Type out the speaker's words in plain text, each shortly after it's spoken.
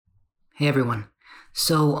Hey everyone.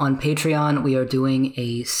 So on Patreon, we are doing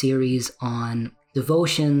a series on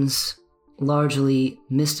devotions, largely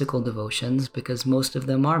mystical devotions, because most of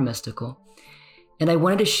them are mystical. And I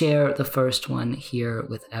wanted to share the first one here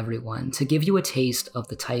with everyone to give you a taste of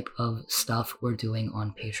the type of stuff we're doing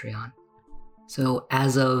on Patreon. So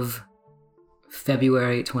as of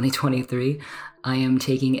February 2023, I am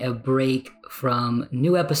taking a break from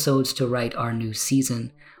new episodes to write our new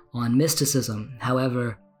season on mysticism.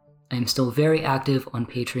 However, I am still very active on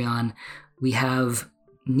Patreon. We have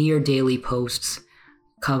near daily posts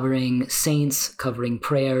covering saints, covering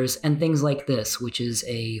prayers, and things like this, which is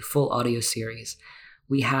a full audio series.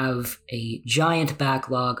 We have a giant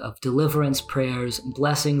backlog of deliverance prayers,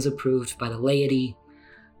 blessings approved by the laity.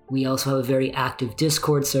 We also have a very active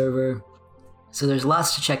Discord server. So there's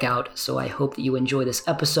lots to check out. So I hope that you enjoy this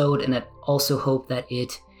episode, and I also hope that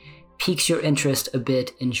it piques your interest a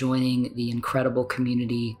bit in joining the incredible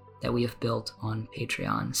community that we have built on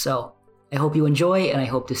Patreon. So I hope you enjoy, and I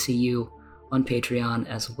hope to see you on Patreon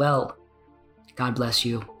as well. God bless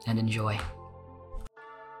you and enjoy.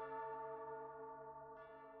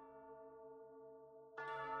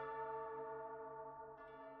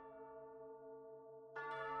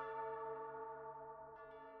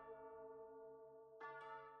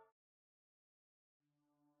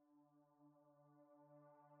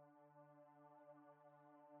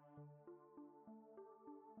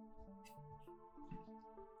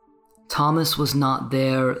 Thomas was not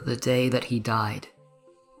there the day that he died,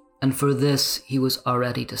 and for this he was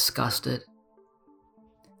already disgusted.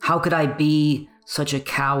 How could I be such a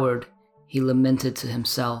coward, he lamented to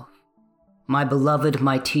himself. My beloved,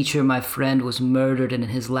 my teacher, my friend was murdered, and in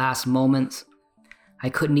his last moments, I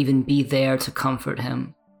couldn't even be there to comfort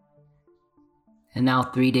him. And now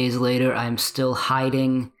 3 days later, I am still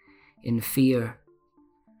hiding in fear,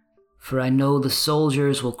 for I know the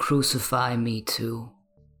soldiers will crucify me too.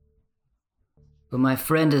 But my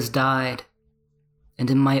friend has died,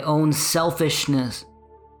 and in my own selfishness,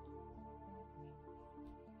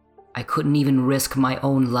 I couldn't even risk my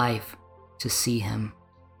own life to see him.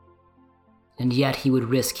 And yet he would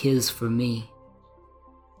risk his for me.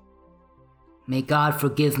 May God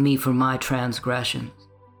forgive me for my transgressions,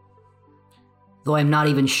 though I'm not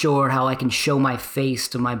even sure how I can show my face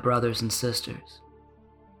to my brothers and sisters.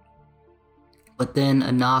 But then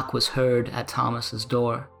a knock was heard at Thomas's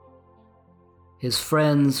door. His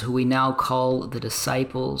friends, who we now call the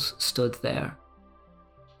disciples, stood there.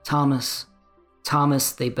 Thomas,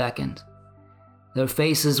 Thomas, they beckoned. Their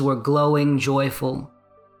faces were glowing, joyful.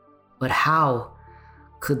 But how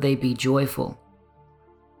could they be joyful?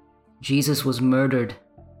 Jesus was murdered.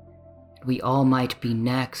 We all might be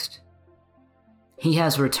next. He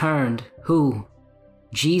has returned. Who?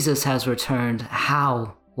 Jesus has returned.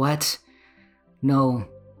 How? What? No.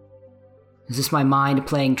 Is this my mind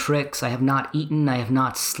playing tricks? I have not eaten, I have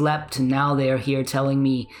not slept, and now they are here telling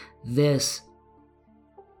me this.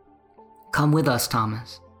 Come with us,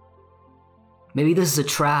 Thomas. Maybe this is a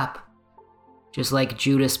trap. Just like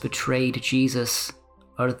Judas betrayed Jesus,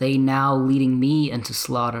 are they now leading me into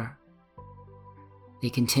slaughter? They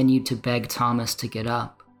continued to beg Thomas to get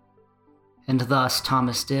up, and thus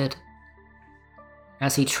Thomas did.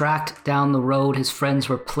 As he tracked down the road, his friends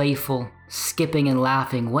were playful, skipping and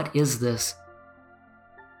laughing. What is this?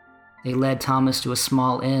 They led Thomas to a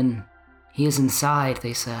small inn. He is inside,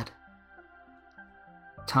 they said.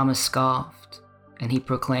 Thomas scoffed, and he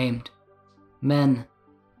proclaimed, Men,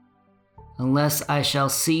 unless I shall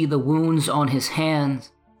see the wounds on his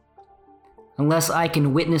hands, unless I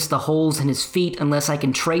can witness the holes in his feet, unless I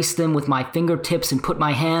can trace them with my fingertips and put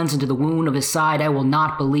my hands into the wound of his side, I will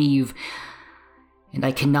not believe, and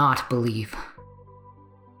I cannot believe.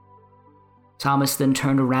 Thomas then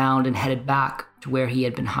turned around and headed back to where he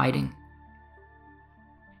had been hiding.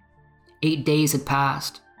 8 days had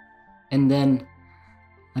passed, and then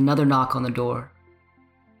another knock on the door.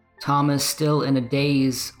 Thomas, still in a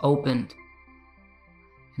daze, opened,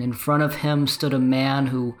 and in front of him stood a man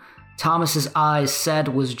who Thomas's eyes said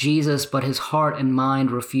was Jesus, but his heart and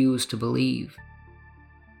mind refused to believe.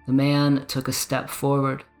 The man took a step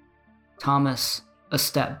forward, Thomas a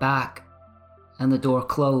step back, and the door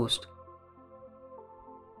closed.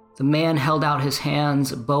 The man held out his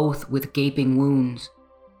hands, both with gaping wounds.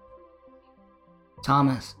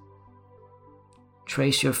 Thomas,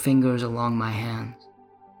 trace your fingers along my hands.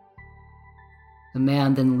 The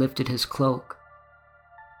man then lifted his cloak.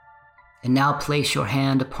 And now place your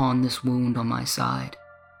hand upon this wound on my side.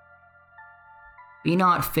 Be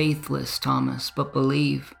not faithless, Thomas, but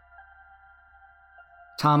believe.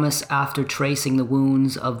 Thomas, after tracing the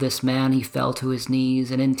wounds of this man, he fell to his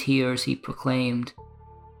knees, and in tears he proclaimed,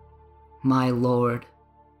 my Lord,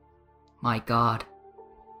 my God."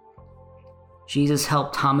 Jesus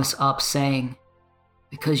helped Thomas up, saying,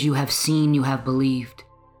 "Because you have seen, you have believed.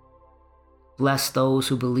 Bless those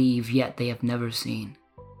who believe, yet they have never seen."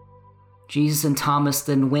 Jesus and Thomas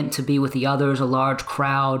then went to be with the others. A large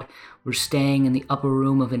crowd were staying in the upper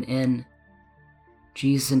room of an inn.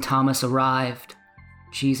 Jesus and Thomas arrived.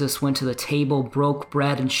 Jesus went to the table, broke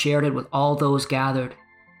bread, and shared it with all those gathered.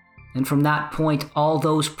 And from that point, all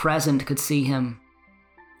those present could see him.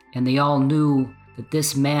 And they all knew that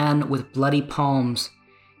this man with bloody palms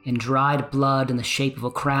and dried blood in the shape of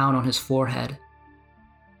a crown on his forehead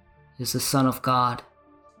is the Son of God.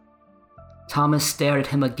 Thomas stared at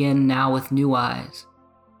him again, now with new eyes,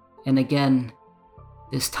 and again,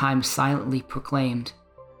 this time silently proclaimed,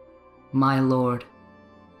 "My Lord,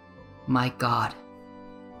 my God."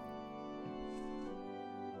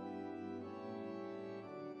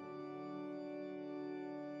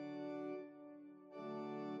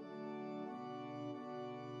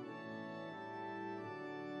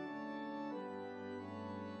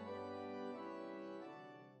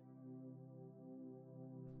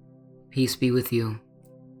 Peace be with you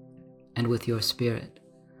and with your spirit.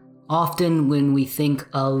 Often when we think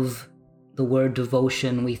of the word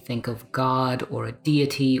devotion, we think of God or a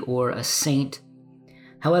deity or a saint.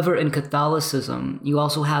 However, in Catholicism, you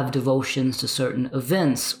also have devotions to certain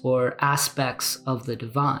events or aspects of the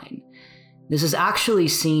divine. This is actually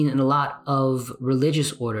seen in a lot of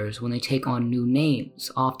religious orders when they take on new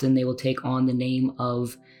names. Often they will take on the name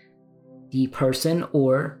of the person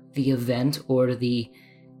or the event or the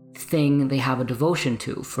thing they have a devotion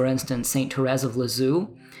to. For instance, Saint Therese of Lisieux,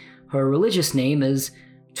 her religious name is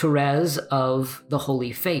Therese of the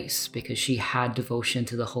Holy Face because she had devotion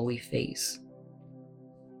to the Holy Face.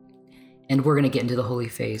 And we're going to get into the Holy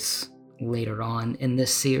Face later on in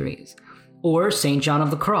this series. Or Saint John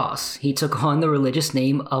of the Cross. He took on the religious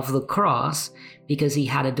name of the Cross because he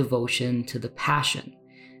had a devotion to the Passion.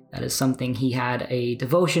 That is something he had a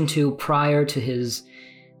devotion to prior to his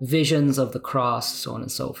visions of the cross, so on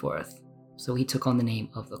and so forth. So he took on the name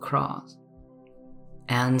of the Cross.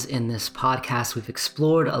 And in this podcast, we've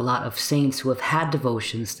explored a lot of saints who have had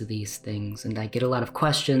devotions to these things, and I get a lot of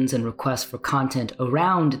questions and requests for content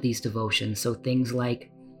around these devotions. So things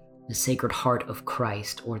like the Sacred Heart of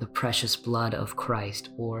Christ, or the Precious Blood of Christ,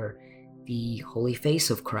 or the Holy Face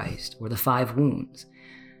of Christ, or the Five Wounds.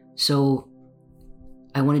 So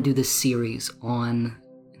I want to do this series on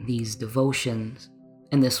these devotions,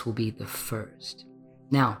 and this will be the first.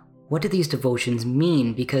 Now, what do these devotions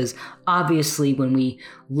mean? Because obviously when we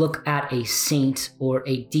look at a saint or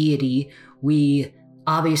a deity, we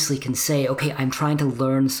obviously can say, okay, I'm trying to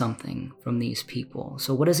learn something from these people.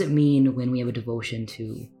 So what does it mean when we have a devotion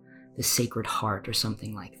to the Sacred Heart or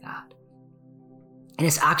something like that? And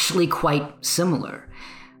it's actually quite similar.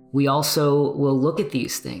 We also will look at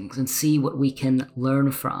these things and see what we can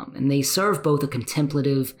learn from. And they serve both a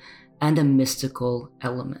contemplative and a mystical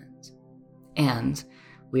element. And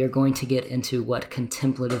we are going to get into what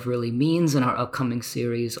contemplative really means in our upcoming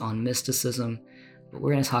series on mysticism, but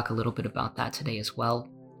we're going to talk a little bit about that today as well.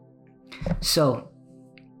 So,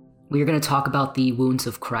 we are going to talk about the wounds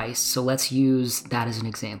of Christ, so let's use that as an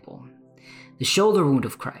example. The shoulder wound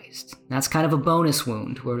of Christ, that's kind of a bonus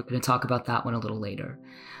wound. We're going to talk about that one a little later.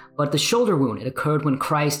 But the shoulder wound, it occurred when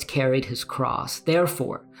Christ carried his cross.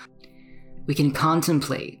 Therefore, we can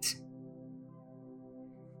contemplate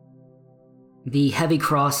the heavy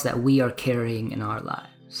cross that we are carrying in our lives,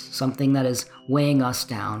 something that is weighing us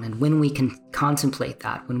down. And when we can contemplate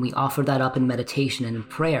that, when we offer that up in meditation and in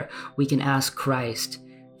prayer, we can ask Christ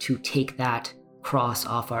to take that cross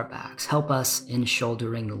off our backs, help us in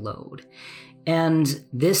shouldering the load. And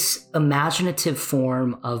this imaginative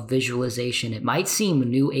form of visualization, it might seem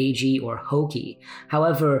new agey or hokey.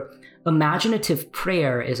 However, imaginative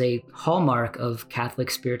prayer is a hallmark of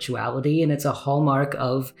Catholic spirituality, and it's a hallmark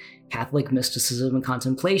of Catholic mysticism and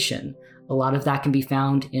contemplation. A lot of that can be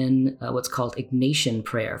found in what's called Ignatian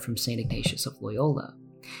prayer from St. Ignatius of Loyola.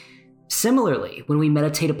 Similarly, when we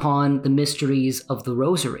meditate upon the mysteries of the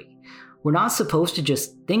Rosary, we're not supposed to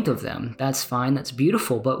just think of them. That's fine, that's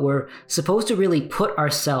beautiful, but we're supposed to really put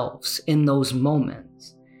ourselves in those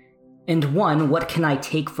moments. And one, what can I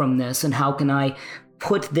take from this, and how can I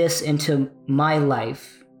put this into my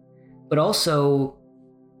life? But also,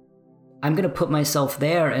 I'm going to put myself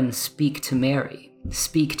there and speak to Mary,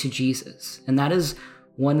 speak to Jesus. And that is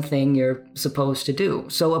one thing you're supposed to do.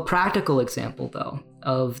 So a practical example, though,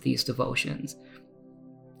 of these devotions.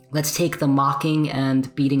 Let's take the mocking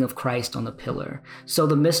and beating of Christ on the pillar. So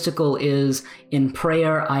the mystical is, in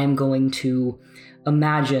prayer, I am going to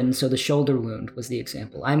imagine, so the shoulder wound was the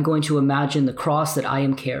example. I'm going to imagine the cross that I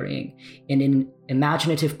am carrying. And in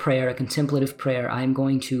imaginative prayer, a contemplative prayer, I am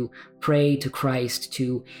going to pray to Christ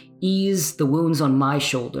to ease the wounds on my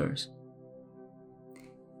shoulders.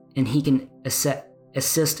 And he can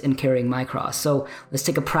assist in carrying my cross. So let's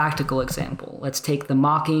take a practical example. Let's take the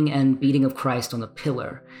mocking and beating of Christ on the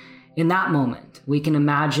pillar. In that moment, we can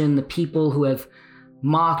imagine the people who have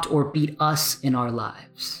mocked or beat us in our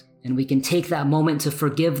lives. And we can take that moment to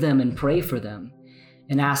forgive them and pray for them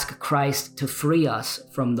and ask Christ to free us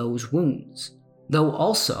from those wounds. Though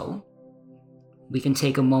also, we can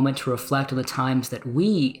take a moment to reflect on the times that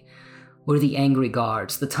we were the angry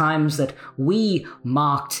guards, the times that we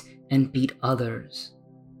mocked and beat others,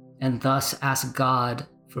 and thus ask God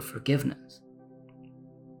for forgiveness.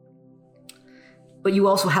 But you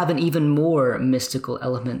also have an even more mystical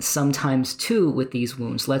element sometimes too with these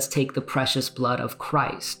wounds. Let's take the precious blood of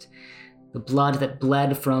Christ, the blood that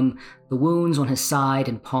bled from the wounds on his side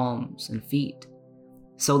and palms and feet.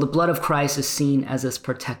 So the blood of Christ is seen as this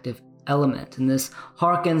protective element, and this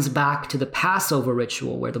harkens back to the Passover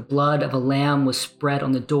ritual where the blood of a lamb was spread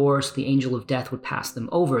on the doors so the angel of death would pass them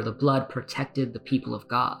over. The blood protected the people of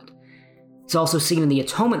God. It's also seen in the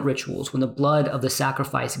atonement rituals when the blood of the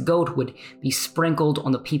sacrificed goat would be sprinkled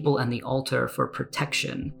on the people and the altar for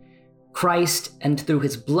protection. Christ, and through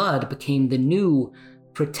his blood, became the new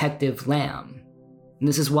protective lamb. And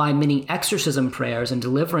this is why many exorcism prayers and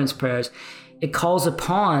deliverance prayers, it calls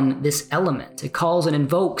upon this element. It calls and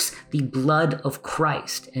invokes the blood of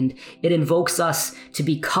Christ, and it invokes us to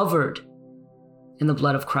be covered in the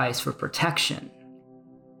blood of Christ for protection.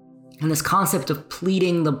 And this concept of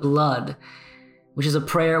pleading the blood, which is a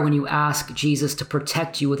prayer when you ask Jesus to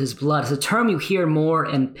protect you with his blood, is a term you hear more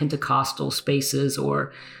in Pentecostal spaces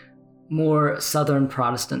or more Southern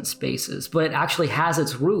Protestant spaces, but it actually has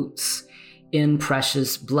its roots in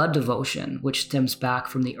precious blood devotion, which stems back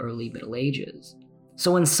from the early Middle Ages.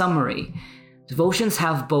 So in summary, devotions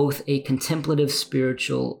have both a contemplative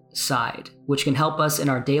spiritual side, which can help us in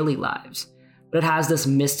our daily lives, but it has this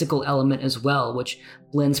mystical element as well, which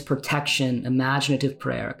blends protection, imaginative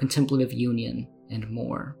prayer, contemplative union, and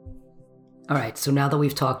more. All right, so now that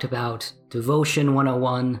we've talked about Devotion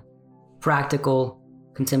 101, practical,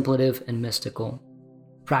 contemplative, and mystical.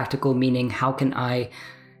 Practical meaning, how can I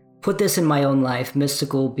put this in my own life?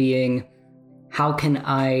 Mystical being, how can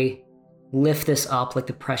I lift this up like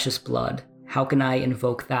the precious blood? How can I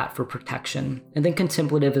invoke that for protection? And then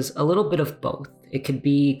contemplative is a little bit of both. It could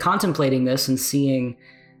be contemplating this and seeing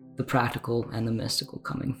the practical and the mystical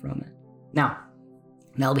coming from it. Now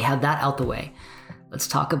that we have that out the way, let's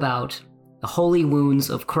talk about the holy wounds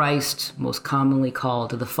of Christ, most commonly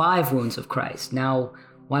called the 5 wounds of Christ. Now,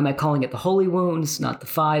 why am I calling it the holy wounds, not the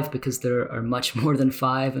 5? Because there are much more than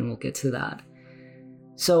 5, and we'll get to that.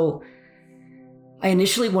 So I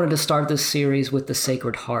initially wanted to start this series with the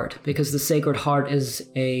Sacred Heart, because the Sacred Heart is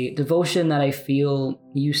a devotion that I feel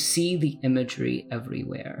you see the imagery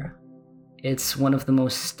everywhere. It's one of the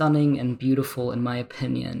most stunning and beautiful, in my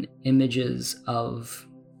opinion, images of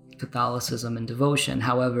Catholicism and devotion.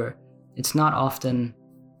 However, it's not often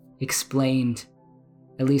explained,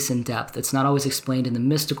 at least in depth. It's not always explained in the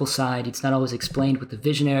mystical side. It's not always explained with the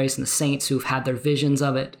visionaries and the saints who've had their visions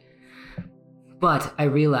of it. But I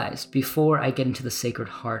realized before I get into the Sacred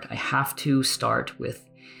Heart, I have to start with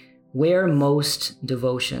where most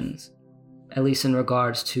devotions, at least in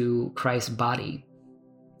regards to Christ's body,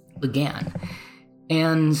 began.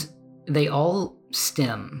 And they all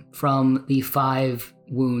stem from the 5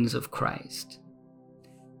 wounds of Christ.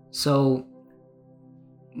 So,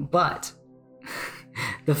 but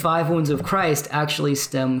the 5 wounds of Christ actually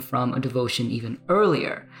stem from a devotion even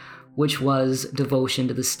earlier, which was devotion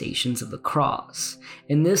to the Stations of the Cross.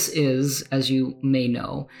 And this is, as you may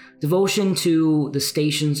know, devotion to the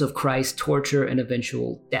Stations of Christ's torture and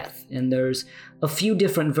eventual death. And there's a few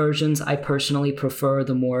different versions. I personally prefer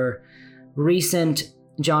the more recent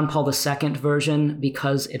John Paul II version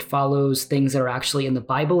because it follows things that are actually in the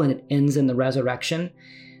Bible and it ends in the resurrection.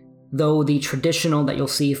 Though the traditional that you'll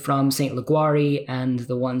see from St. Liguori and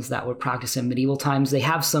the ones that were practiced in medieval times, they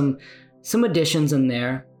have some additions in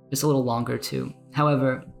there. It's a little longer too.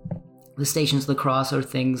 However, the Stations of the Cross are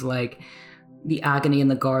things like the agony in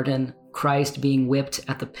the garden, Christ being whipped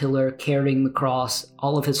at the pillar, carrying the cross,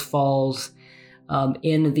 all of his falls.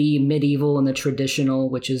 In the medieval and the traditional,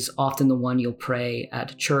 which is often the one you'll pray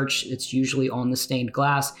at church, it's usually on the stained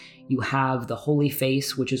glass. You have the Holy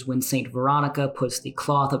Face, which is when St. Veronica puts the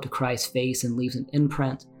cloth up to Christ's face and leaves an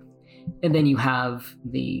imprint. And then you have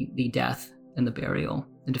the death and the burial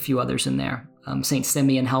and a few others in there. St.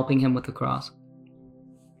 Simeon helping him with the cross.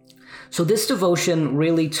 So this devotion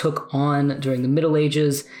really took on during the Middle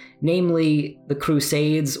Ages, namely the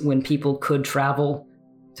Crusades, when people could travel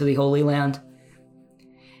to the Holy Land.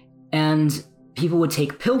 And people would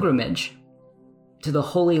take pilgrimage to the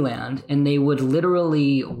Holy Land, and they would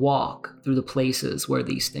literally walk through the places where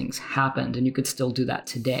these things happened, and you could still do that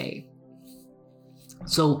today.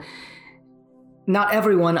 So not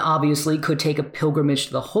everyone, obviously, could take a pilgrimage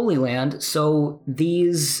to the Holy Land, so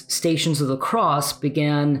these Stations of the Cross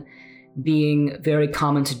began being very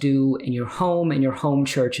common to do in your home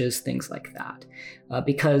churches, things like that,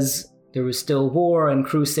 because there was still war and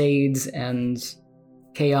crusades and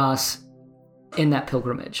chaos in that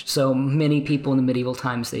pilgrimage. So many people in the medieval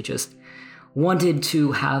times, they just wanted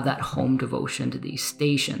to have that home devotion to these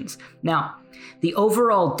stations. Now, the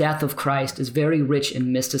overall death of Christ is very rich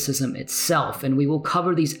in mysticism itself, and we will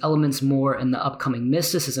cover these elements more in the upcoming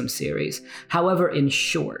mysticism series. However, in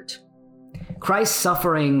short, Christ's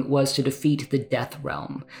suffering was to defeat the death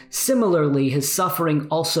realm. Similarly, his suffering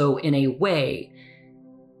also, in a way,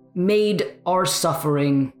 made our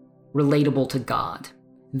suffering relatable to God.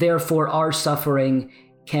 Therefore, our suffering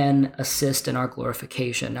can assist in our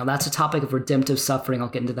glorification. Now, that's a topic of redemptive suffering. I'll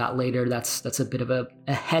get into that later. That's a bit of a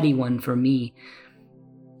heady one for me.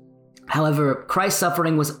 However, Christ's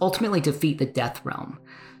suffering was ultimately to defeat the death realm,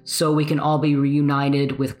 so we can all be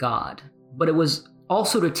reunited with God. But it was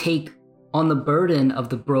also to take on the burden of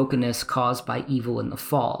the brokenness caused by evil in the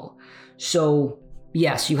fall. So,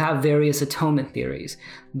 yes, you have various atonement theories,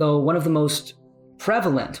 though one of the most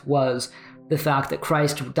prevalent was the fact that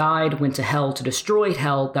Christ died, went to hell to destroy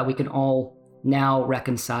hell, that we can all now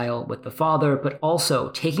reconcile with the Father, but also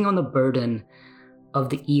taking on the burden of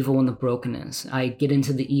the evil and the brokenness. I get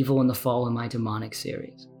into the evil and the fall in my demonic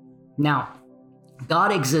series. Now,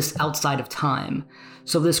 God exists outside of time,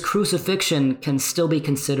 so this crucifixion can still be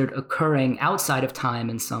considered occurring outside of time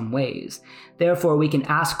in some ways. Therefore, we can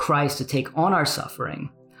ask Christ to take on our suffering.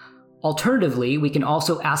 Alternatively, we can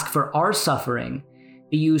also ask for our suffering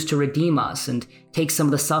be used to redeem us and take some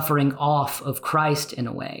of the suffering off of Christ in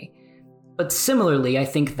a way. But similarly, I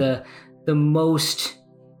think the most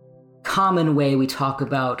common way we talk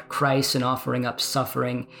about Christ and offering up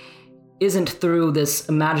suffering isn't through this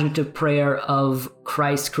imaginative prayer of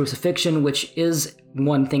Christ's crucifixion, which is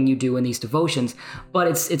one thing you do in these devotions, but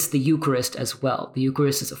it's the Eucharist as well. The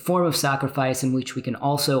Eucharist is a form of sacrifice in which we can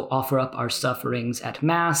also offer up our sufferings at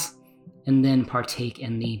Mass and then partake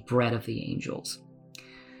in the bread of the angels.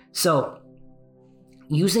 So,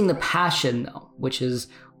 using the Passion, though, which is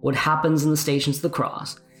what happens in the Stations of the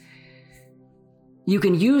Cross, you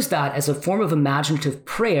can use that as a form of imaginative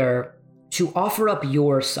prayer to offer up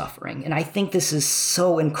your suffering. And I think this is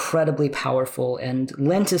so incredibly powerful, and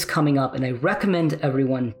Lent is coming up, and I recommend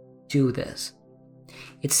everyone do this.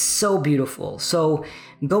 It's so beautiful. So,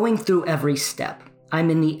 going through every step, I'm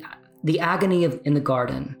in the agony in the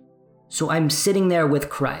garden. So I'm sitting there with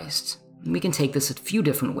Christ. We can take this a few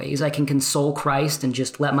different ways. I can console Christ and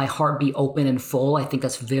just let my heart be open and full. I think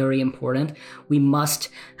that's very important. We must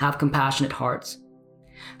have compassionate hearts.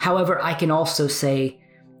 However, I can also say,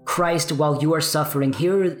 Christ, while you are suffering,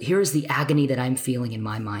 here is the agony that I'm feeling in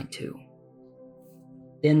my mind too.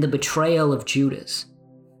 Then the betrayal of Judas.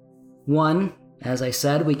 One, as I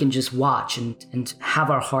said, we can just watch and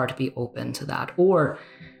have our heart be open to that. Or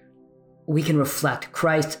we can reflect,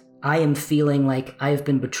 Christ, I am feeling like I have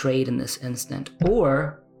been betrayed in this instant.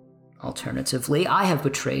 Or, alternatively, I have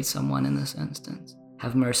betrayed someone in this instance.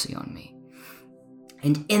 Have mercy on me.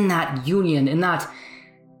 And in that union, in that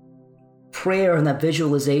prayer and that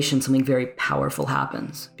visualization, something very powerful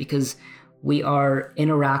happens because we are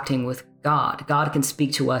interacting with God. God can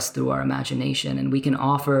speak to us through our imagination, and we can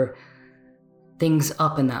offer things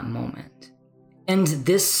up in that moment. And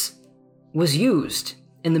this was used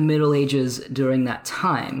in the Middle Ages during that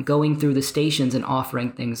time, going through the stations and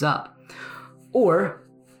offering things up. Or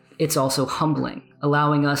it's also humbling,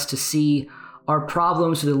 allowing us to see our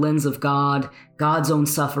problems through the lens of God, God's own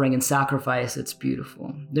suffering and sacrifice. It's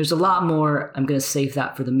beautiful. There's a lot more. I'm going to save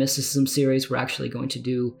that for the mysticism series. We're actually going to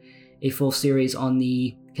do a full series on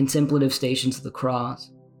the contemplative Stations of the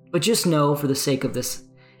Cross. But just know, for the sake of this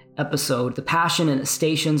episode, the Passion and its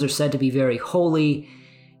stations are said to be very holy,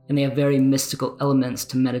 and they have very mystical elements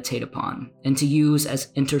to meditate upon and to use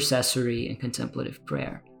as intercessory and contemplative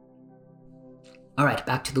prayer. All right,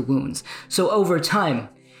 back to the wounds. So over time,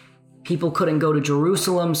 people couldn't go to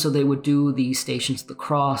Jerusalem, so they would do the Stations of the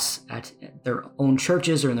Cross at their own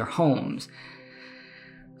churches or in their homes.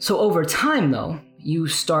 So over time, though, you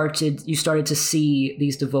started to see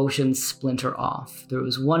these devotions splinter off. There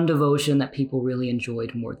was one devotion that people really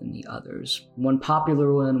enjoyed more than the others. One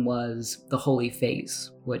popular one was the Holy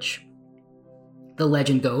Face, which the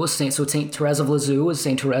legend goes, Saint Therese of Lisieux was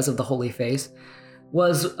Saint Therese of the Holy Face,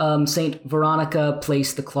 was Saint Veronica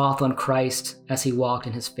placed the cloth on Christ as he walked,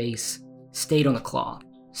 and his face stayed on the cloth.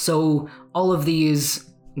 So all of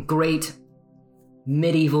these great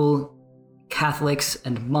medieval Catholics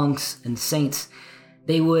and monks and saints,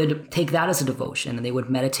 they would take that as a devotion and they would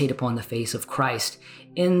meditate upon the face of Christ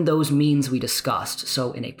in those means we discussed.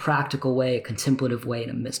 So in a practical way, a contemplative way,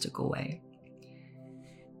 and a mystical way.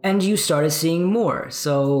 And you started seeing more.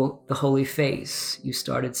 So the Holy Face, you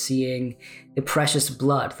started seeing the precious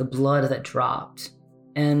blood, the blood that dropped.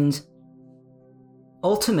 And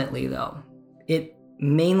ultimately, though, it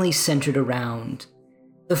mainly centered around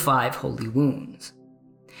the 5 holy wounds.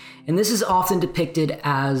 And this is often depicted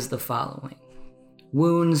as the following: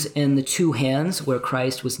 wounds in the 2 hands, where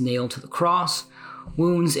Christ was nailed to the cross;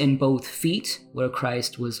 wounds in both feet, where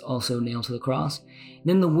Christ was also nailed to the cross; and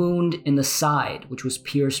then the wound in the side, which was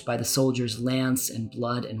pierced by the soldier's lance, and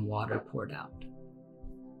blood and water poured out.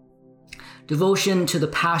 Devotion to the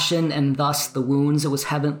Passion, and thus the wounds, it was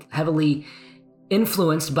heavily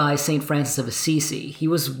influenced by St. Francis of Assisi. He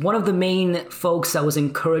was one of the main folks that was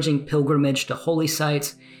encouraging pilgrimage to holy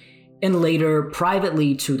sites, and later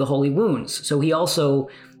privately to the holy wounds. So he also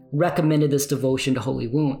recommended this devotion to holy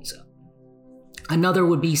wounds. Another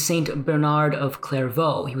would be Saint Bernard of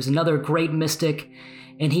Clairvaux. He was another great mystic,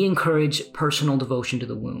 and he encouraged personal devotion to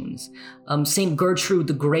the wounds. Saint Gertrude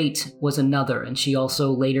the Great was another, and she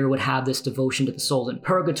also later would have this devotion to the souls in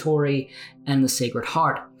purgatory and the Sacred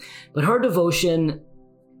Heart. But her devotion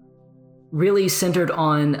really centered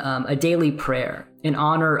on a daily prayer in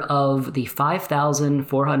honor of the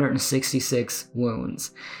 5,466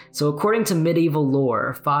 wounds. So according to medieval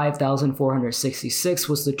lore, 5,466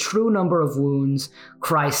 was the true number of wounds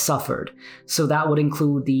Christ suffered. So that would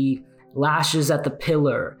include the lashes at the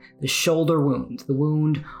pillar, the shoulder wound, the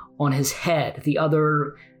wound on his head, the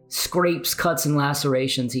other scrapes, cuts, and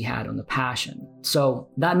lacerations he had on the Passion. So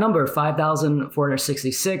that number,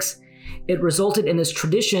 5,466, it resulted in this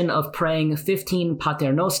tradition of praying 15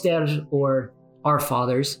 Paternosters, or Our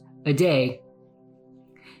Fathers, a day.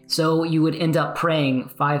 So you would end up praying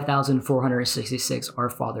 5,466 Our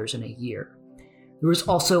Fathers in a year. There was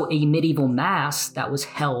also a medieval mass that was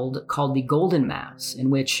held called the Golden Mass, in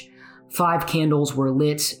which 5 candles were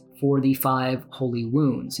lit for the 5 holy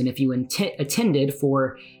wounds. And if you attended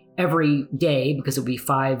for every day, because it would be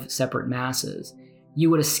 5 separate masses, you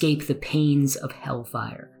would escape the pains of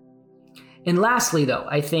hellfire. And lastly, though,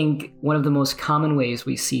 I think one of the most common ways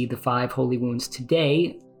we see the 5 holy wounds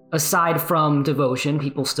today, aside from devotion,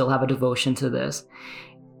 people still have a devotion to this,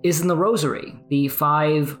 is in the rosary. The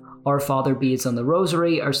 5 Our Father beads on the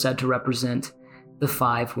rosary are said to represent the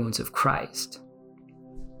 5 wounds of Christ.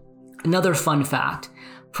 Another fun fact,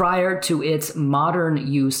 prior to its modern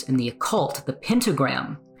use in the occult, the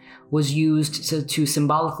pentagram was used to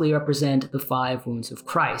symbolically represent the 5 wounds of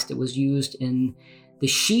Christ. It was used in the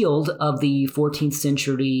shield of the 14th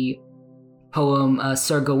century poem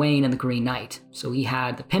Sir Gawain and the Green Knight. So he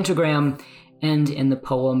had the pentagram, and in the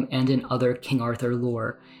poem and in other King Arthur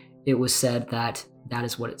lore, it was said that that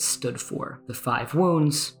is what it stood for, the 5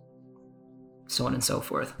 wounds, so on and so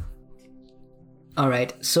forth. All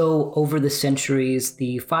right, so over the centuries,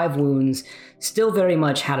 the 5 wounds still very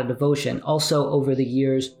much had a devotion. Also, over the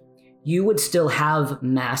years, you would still have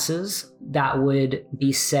masses that would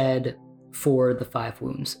be said for the 5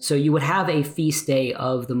 wounds. So you would have a feast day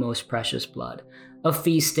of the most precious blood, a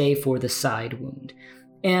feast day for the side wound.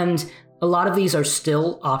 And a lot of these are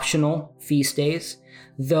still optional feast days,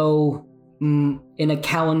 though in a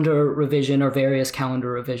calendar revision or various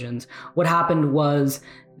calendar revisions, what happened was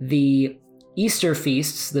the Easter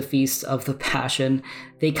feasts, the feasts of the Passion,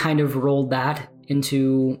 they kind of rolled that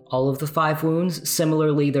into all of the 5 wounds.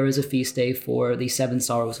 Similarly, there is a feast day for the 7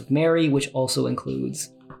 Sorrows of Mary, which also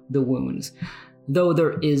includes the wounds, though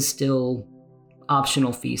there is still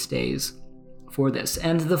optional feast days for this.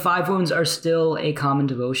 And the 5 wounds are still a common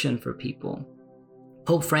devotion for people.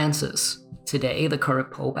 Pope Francis today, the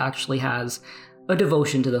current Pope, actually has a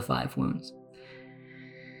devotion to the 5 wounds.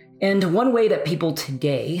 And one way that people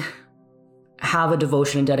today have a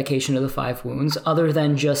devotion and dedication to the 5 wounds, other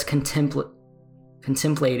than just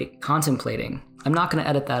contemplating, I'm not going to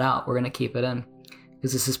edit that out, we're going to keep it in,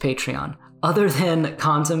 because this is Patreon. Other than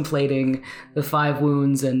contemplating the 5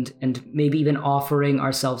 wounds and maybe even offering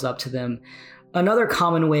ourselves up to them, another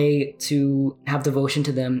common way to have devotion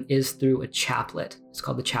to them is through a chaplet. It's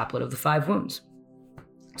called the Chaplet of the 5 Wounds.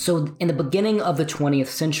 So in the beginning of the 20th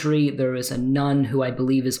century, there is a nun who I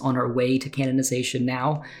believe is on her way to canonization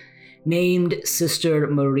now, named Sister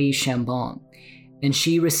Marie Chambon. And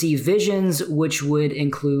she received visions which would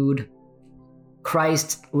include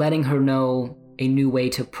Christ letting her know a new way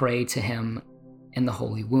to pray to him in the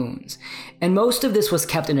Holy Wounds. And most of this was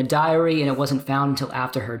kept in a diary, and it wasn't found until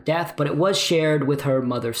after her death, but it was shared with her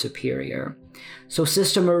Mother Superior. So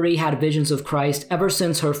Sister Marie had visions of Christ ever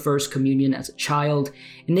since her first communion as a child,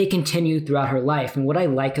 and they continued throughout her life. And what I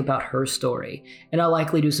like about her story, and I'll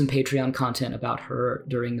likely do some Patreon content about her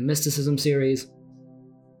during the Mysticism series,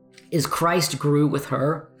 is Christ grew with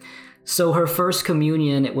her. So her first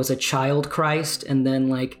communion, it was a child Christ, and then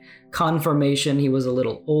like confirmation, he was a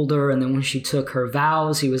little older, and then when she took her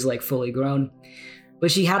vows, he was like fully grown.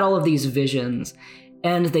 But she had all of these visions,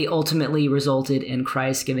 and they ultimately resulted in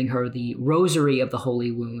Christ giving her the Rosary of the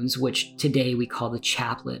Holy Wounds, which today we call the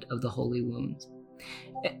Chaplet of the Holy Wounds.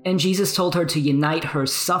 And Jesus told her to unite her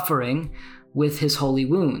suffering with his holy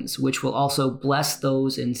wounds, which will also bless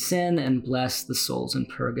those in sin and bless the souls in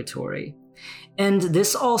purgatory. And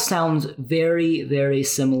this all sounds very, very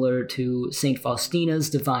similar to St. Faustina's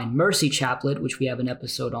Divine Mercy Chaplet, which we have an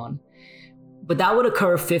episode on. But that would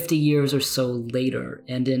occur 50 years or so later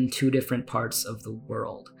and in two different parts of the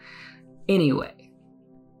world. Anyway,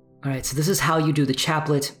 all right, so this is how you do the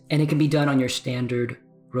chaplet, and it can be done on your standard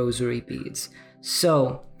rosary beads.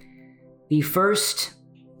 So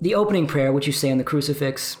the opening prayer, which you say on the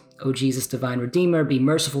crucifix, O Jesus, divine Redeemer, be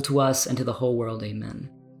merciful to us and to the whole world, amen.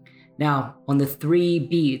 Now, on the three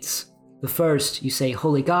beads, the first, you say,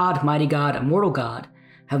 Holy God, mighty God, immortal God,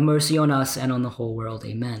 have mercy on us and on the whole world,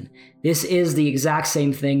 amen. This is the exact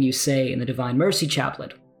same thing you say in the Divine Mercy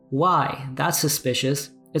Chaplet. Why? That's suspicious.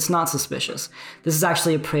 It's not suspicious. This is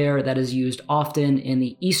actually a prayer that is used often in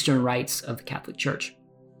the Eastern rites of the Catholic Church.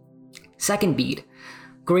 Second bead,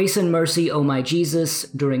 grace and mercy, O my Jesus,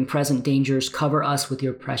 during present dangers, cover us with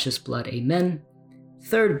your precious blood, amen.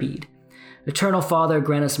 Third bead, Eternal Father,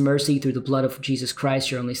 grant us mercy through the blood of Jesus Christ,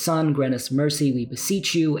 your only Son. Grant us mercy, we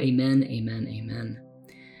beseech you. Amen, amen, amen.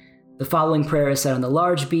 The following prayer is said on the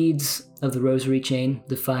large beads of the rosary chain,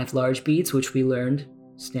 the 5 large beads, which we learned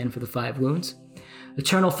stand for the 5 wounds.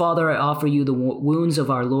 Eternal Father, I offer you the wounds of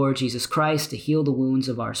our Lord Jesus Christ to heal the wounds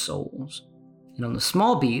of our souls. And on the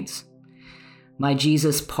small beads, my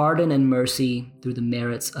Jesus, pardon and mercy through the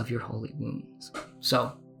merits of your holy wounds.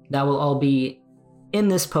 So that will all be in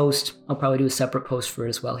this post. I'll probably do a separate post for it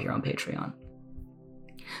as well here on Patreon.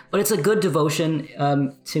 But it's a good devotion.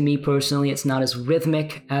 To me personally, it's not as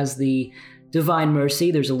rhythmic as the Divine Mercy.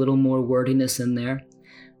 There's a little more wordiness in there.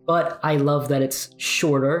 But I love that it's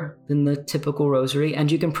shorter than the typical rosary, and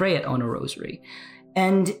you can pray it on a rosary.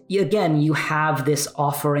 And again, you have this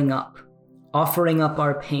offering up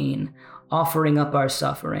our pain, offering up our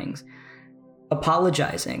sufferings,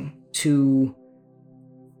 apologizing to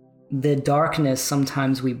the darkness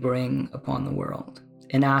sometimes we bring upon the world,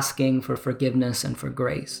 and asking for forgiveness and for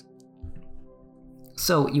grace.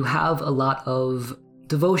 So you have a lot of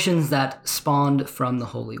devotions that spawned from the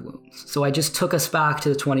Holy Wounds. So I just took us back to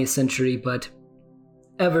the 20th century, but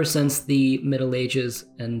ever since the Middle Ages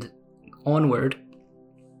and onward,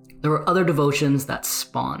 there were other devotions that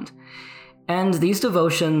spawned. And these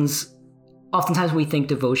devotions, oftentimes we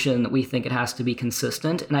think it has to be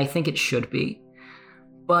consistent, and I think it should be.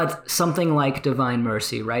 But something like Divine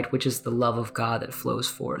Mercy, right, which is the love of God that flows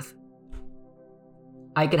forth.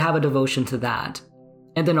 I could have a devotion to that,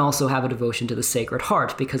 and then also have a devotion to the Sacred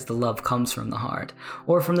Heart, because the love comes from the heart.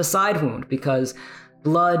 Or from the side wound, because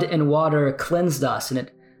blood and water cleansed us, and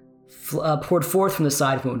it poured forth from the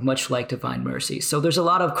side wound, much like Divine Mercy. So there's a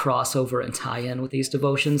lot of crossover and tie-in with these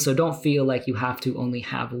devotions, so don't feel like you have to only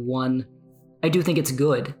have one. I do think it's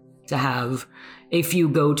good to have a few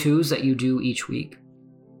go-tos that you do each week.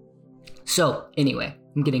 So, anyway,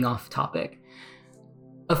 I'm getting off topic.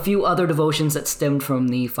 A few other devotions that stemmed from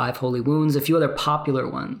the 5 Holy Wounds, a few other popular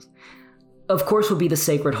ones, of course, would be the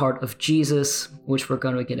Sacred Heart of Jesus, which we're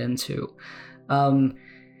going to get into.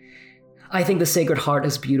 I think the Sacred Heart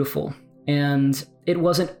is beautiful, and it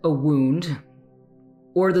wasn't a wound,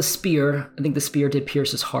 or the spear. I think the spear did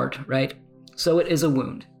pierce his heart, right? So it is a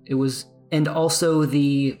wound. It was, and also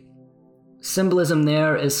the symbolism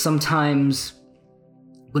there is sometimes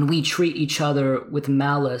when we treat each other with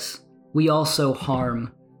malice, we also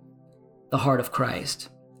harm the heart of Christ.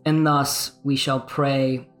 And thus, we shall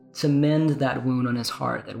pray to mend that wound on his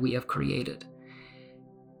heart that we have created.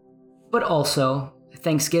 But also,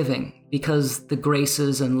 thanksgiving, because the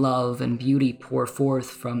graces and love and beauty pour forth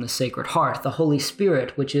from the Sacred Heart, the Holy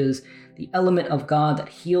Spirit, which is the element of God that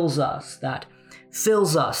heals us, that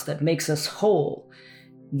fills us, that makes us whole.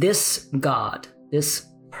 this God, this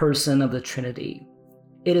person of the Trinity,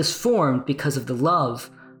 it is formed because of the love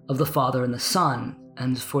of the Father and the Son.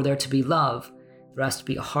 And for there to be love, there has to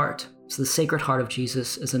be a heart. So the Sacred Heart of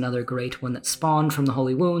Jesus is another great one that spawned from the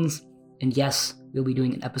Holy Wounds. And yes, we'll be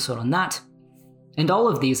doing an episode on that. And all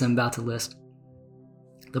of these I'm about to list.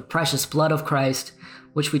 The precious blood of Christ,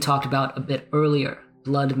 which we talked about a bit earlier.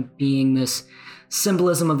 Blood being this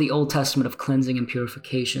symbolism of the Old Testament of cleansing and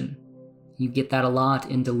purification. You get that a lot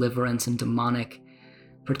in deliverance and demonic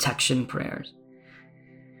protection prayers.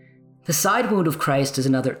 The side wound of Christ is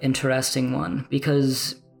another interesting one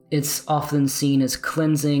because it's often seen as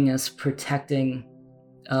cleansing, as protecting,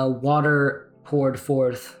 water poured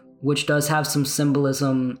forth, which does have some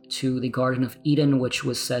symbolism to the Garden of Eden, which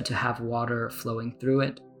was said to have water flowing through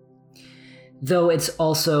it. Though it's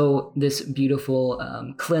also this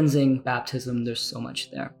beautiful cleansing baptism, there's so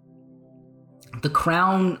much there. The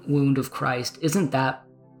crown wound of Christ isn't that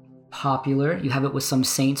popular. You have it with some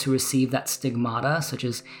saints who receive that stigmata, such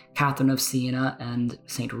as Catherine of Siena and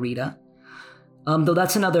Saint Rita. Though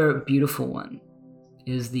that's another beautiful one,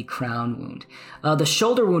 is the crown wound. The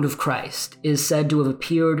shoulder wound of Christ is said to have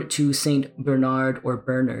appeared to Saint Bernard or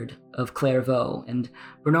Bernard of Clairvaux, and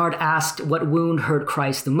Bernard asked what wound hurt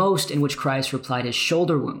Christ the most, in which Christ replied his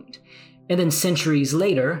shoulder wound. And then centuries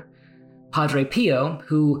later, Padre Pio,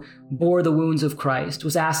 who bore the wounds of Christ,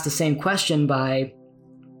 was asked the same question by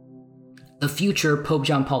the future Pope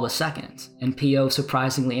John Paul II, and Pio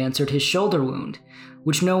surprisingly answered his shoulder wound,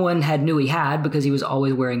 which no one knew he had because he was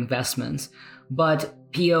always wearing vestments. But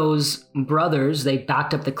Pio's brothers, they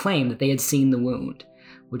backed up the claim that they had seen the wound,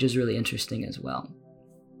 which is really interesting as well.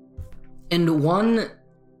 And one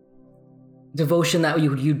devotion that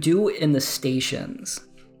you do in the stations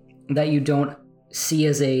that you don't see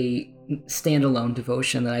as a standalone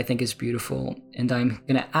devotion that I think is beautiful, and I'm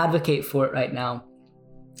going to advocate for it right now,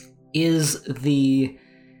 is the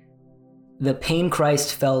pain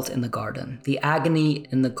Christ felt in the garden, the agony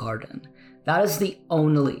in the garden. That is the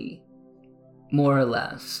only, more or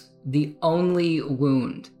less, the only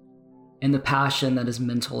wound in the passion that is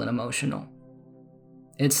mental and emotional.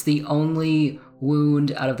 It's the only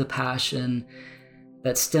wound out of the passion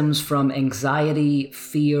that stems from anxiety,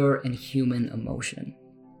 fear, and human emotion.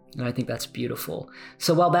 And I think that's beautiful.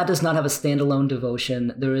 So while that does not have a standalone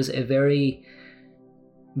devotion, there is a very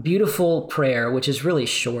beautiful prayer, which is really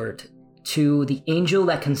short, to the angel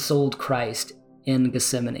that consoled Christ in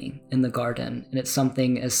Gethsemane, in the garden. And it's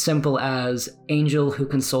something as simple as, angel who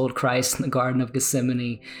consoled Christ in the Garden of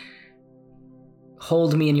Gethsemane,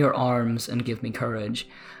 hold me in your arms and give me courage.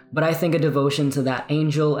 But I think a devotion to that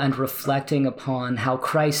angel and reflecting upon how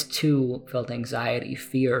Christ too felt anxiety,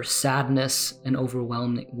 fear, sadness, and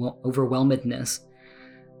overwhelmedness.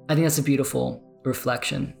 I think that's a beautiful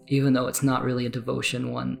reflection, even though it's not really a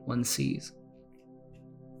devotion one sees.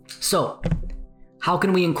 So, how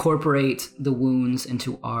can we incorporate the wounds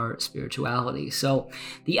into our spirituality? So,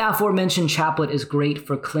 the aforementioned chaplet is great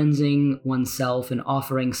for cleansing oneself and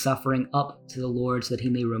offering suffering up to the Lord so that he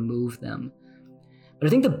may remove them. But I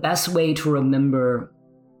think the best way to remember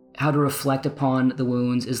how to reflect upon the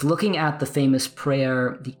wounds is looking at the famous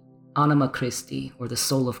prayer, the Anima Christi, or the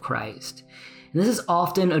Soul of Christ. And this is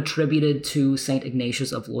often attributed to St.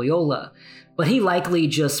 Ignatius of Loyola, but he likely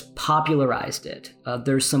just popularized it.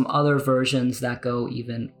 There's some other versions that go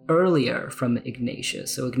even earlier from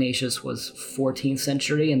Ignatius. So Ignatius was 14th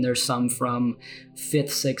century, and there's some from 5th,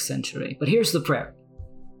 6th century. But here's the prayer.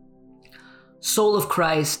 Soul of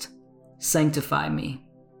Christ, sanctify me.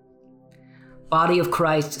 Body of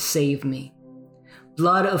Christ, save me.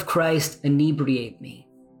 Blood of Christ, inebriate me.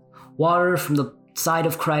 Water from the side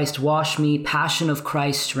of Christ, wash me. Passion of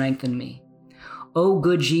Christ, strengthen me. O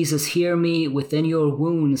good Jesus, hear me. Within your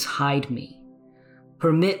wounds, hide me.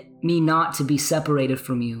 Permit me not to be separated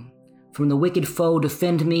from you. From the wicked foe,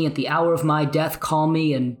 defend me. At the hour of my death, call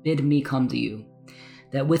me and bid me come to you,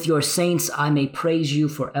 that with your saints I may praise you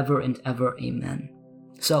forever and ever. Amen.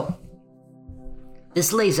 So,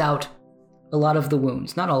 this lays out a lot of the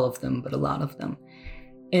wounds, not all of them, but a lot of them.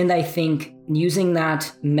 And I think using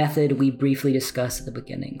that method we briefly discussed at the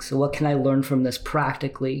beginning. So what can I learn from this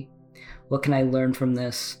practically? What can I learn from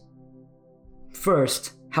this?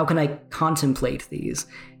 First, how can I contemplate these?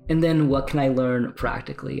 And then what can I learn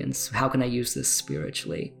practically? And how can I use this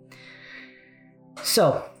spiritually?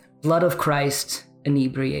 So, blood of Christ,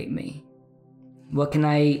 inebriate me. What can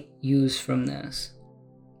I use from this?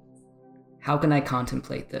 How can I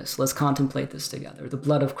contemplate this? Let's contemplate this together. The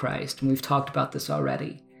blood of Christ, and we've talked about this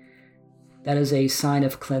already. That is a sign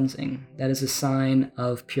of cleansing. That is a sign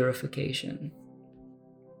of purification.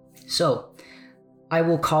 So, I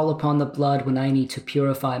will call upon the blood when I need to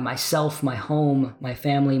purify myself, my home, my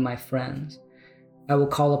family, my friends. I will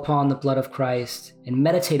call upon the blood of Christ and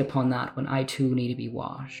meditate upon that when I too need to be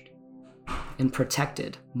washed and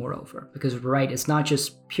protected, moreover. Because, right, it's not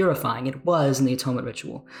just purifying, it was in the atonement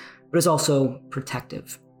ritual, but it's also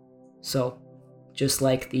protective. So, just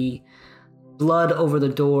like the blood over the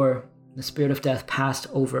door, the spirit of death passed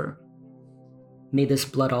over, may this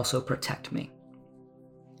blood also protect me.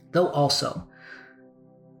 Though also,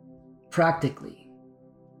 practically,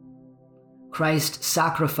 Christ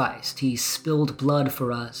sacrificed. He spilled blood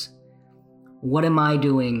for us. What am I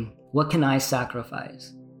doing? What can I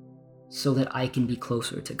sacrifice so that I can be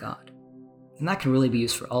closer to God? And that can really be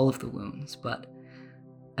used for all of the wounds, but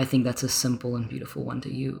I think that's a simple and beautiful one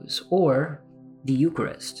to use. Or the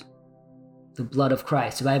Eucharist, the blood of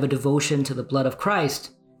Christ. If I have a devotion to the blood of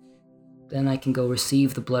Christ, then I can go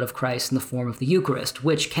receive the blood of Christ in the form of the Eucharist,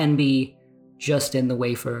 which can be just in the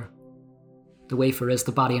wafer. The wafer is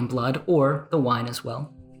the body and blood, or the wine as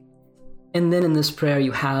well. And then in this prayer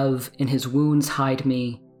you have, in his wounds hide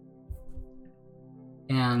me,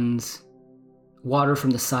 and water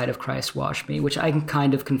from the side of Christ wash me, which I can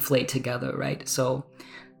kind of conflate together, right? So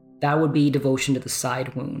that would be devotion to the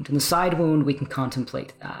side wound. In the side wound, we can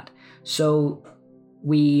contemplate that. So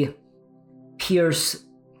we pierce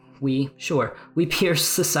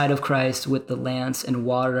the side of Christ with the lance, and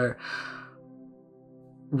water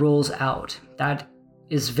rolls out. That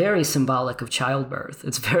is very symbolic of childbirth.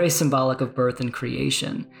 It's very symbolic of birth and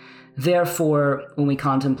creation. Therefore, when we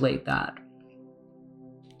contemplate that,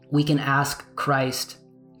 we can ask Christ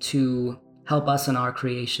to help us in our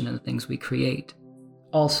creation and the things we create.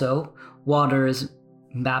 Also, water is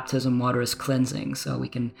baptism, water is cleansing. So we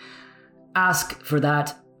can ask for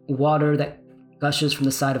that water that gushes from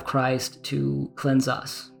the side of Christ to cleanse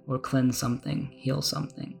us, or cleanse something, heal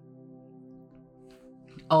something.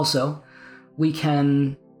 Also, we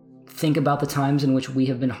can think about the times in which we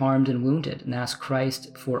have been harmed and wounded and ask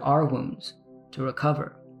Christ for our wounds to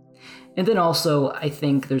recover. And then also, I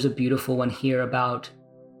think there's a beautiful one here about,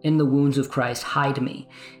 in the wounds of Christ, hide me.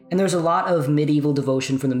 And there's a lot of medieval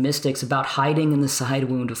devotion from the mystics about hiding in the side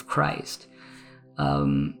wound of Christ.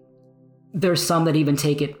 There's some that even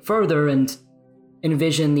take it further and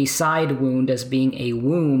envision the side wound as being a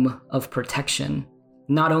womb of protection.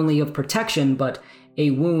 Not only of protection, but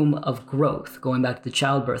a womb of growth, going back to the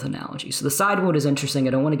childbirth analogy. So the side wound is interesting.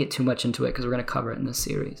 I don't want to get too much into it because we're going to cover it in this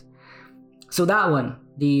series. So that one,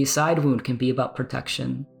 the side wound, can be about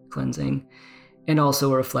protection, cleansing, and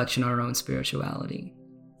also a reflection on our own spirituality.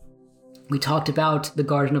 We talked about the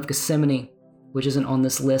Garden of Gethsemane, which isn't on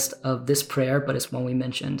this list of this prayer, but it's one we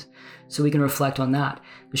mentioned. So we can reflect on that.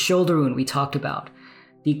 The shoulder wound we talked about.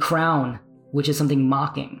 The crown, which is something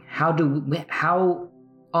mocking. How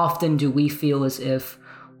often do we feel as if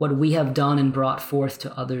what we have done and brought forth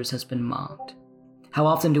to others has been mocked? How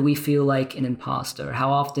often do we feel like an imposter? How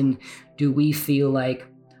often do we feel like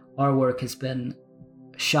our work has been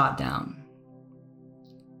shot down?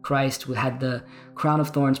 Christ had the crown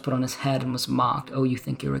of thorns put on his head and was mocked. Oh, you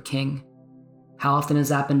think you're a king? How often has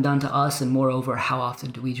that been done to us? And moreover, how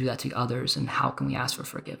often do we do that to others? And how can we ask for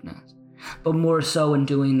forgiveness? But more so in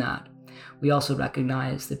doing that, we also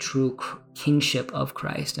recognize the true kingship of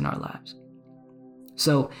Christ in our lives.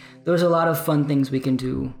 So there's a lot of fun things we can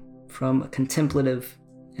do from a contemplative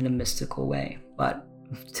and a mystical way. But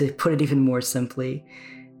to put it even more simply,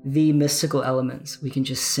 the mystical elements, we can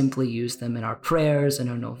just simply use them in our prayers and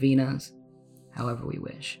our novenas, however we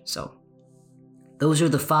wish. So those are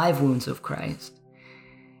the 5 wounds of Christ.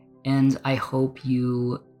 And I hope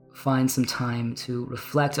you find some time to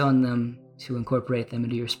reflect on them, to incorporate them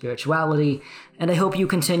into your spirituality. And I hope you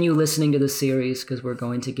continue listening to the series, because we're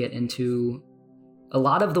going to get into a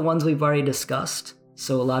lot of the ones we've already discussed.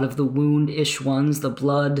 So a lot of the wound-ish ones, the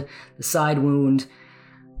blood, the side wound,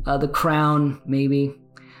 the crown, maybe.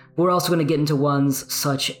 But we're also going to get into ones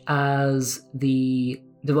such as the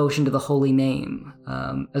devotion to the Holy Name,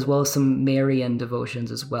 as well as some Marian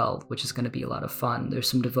devotions as well, which is going to be a lot of fun. There's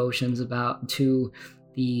some devotions to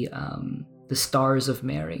the stars of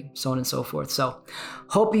Mary, so on and so forth. So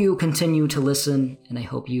hope you continue to listen, and I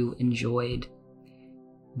hope you enjoyed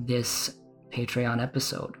this Patreon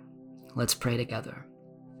episode. Let's pray together.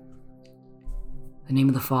 In the name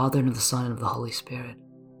of the Father, and of the Son, and of the Holy Spirit.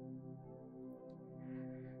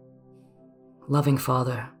 Loving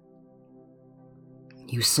Father,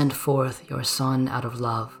 you sent forth your Son out of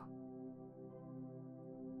love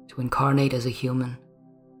to incarnate as a human,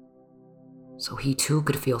 so he too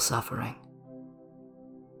could feel suffering,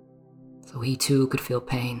 so he too could feel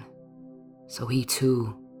pain, so he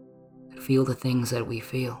too could feel the things that we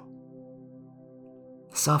feel.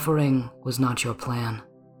 Suffering was not your plan.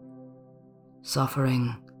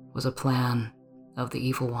 Suffering was a plan of the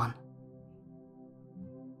evil one.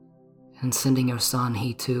 In sending your Son,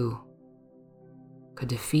 he too could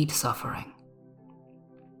defeat suffering,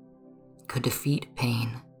 could defeat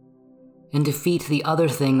pain, and defeat the other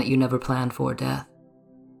thing that you never planned for, death.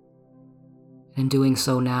 In doing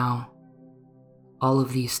so now, all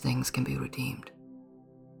of these things can be redeemed.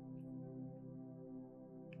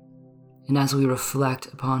 And as we reflect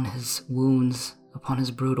upon his wounds, upon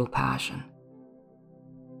his brutal passion,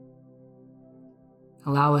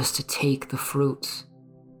 allow us to take the fruits,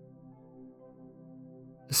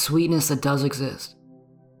 the sweetness that does exist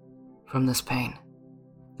from this pain,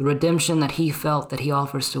 the redemption that he felt that he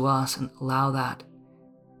offers to us, and allow that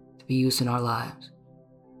to be used in our lives.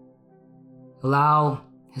 Allow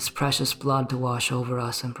his precious blood to wash over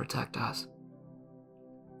us and protect us.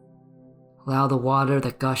 Allow the water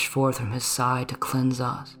that gushed forth from his side to cleanse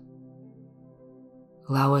us.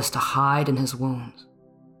 Allow us to hide in his wounds.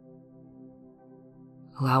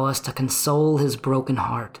 Allow us to console his broken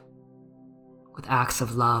heart with acts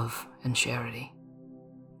of love and charity.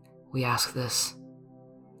 We ask this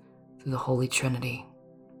through the Holy Trinity.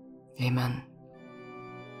 Amen.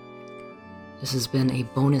 This has been a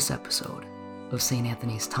bonus episode of St.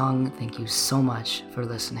 Anthony's Tongue. Thank you so much for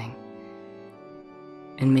listening.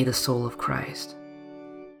 And may the soul of Christ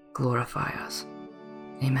glorify us.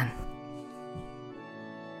 Amen.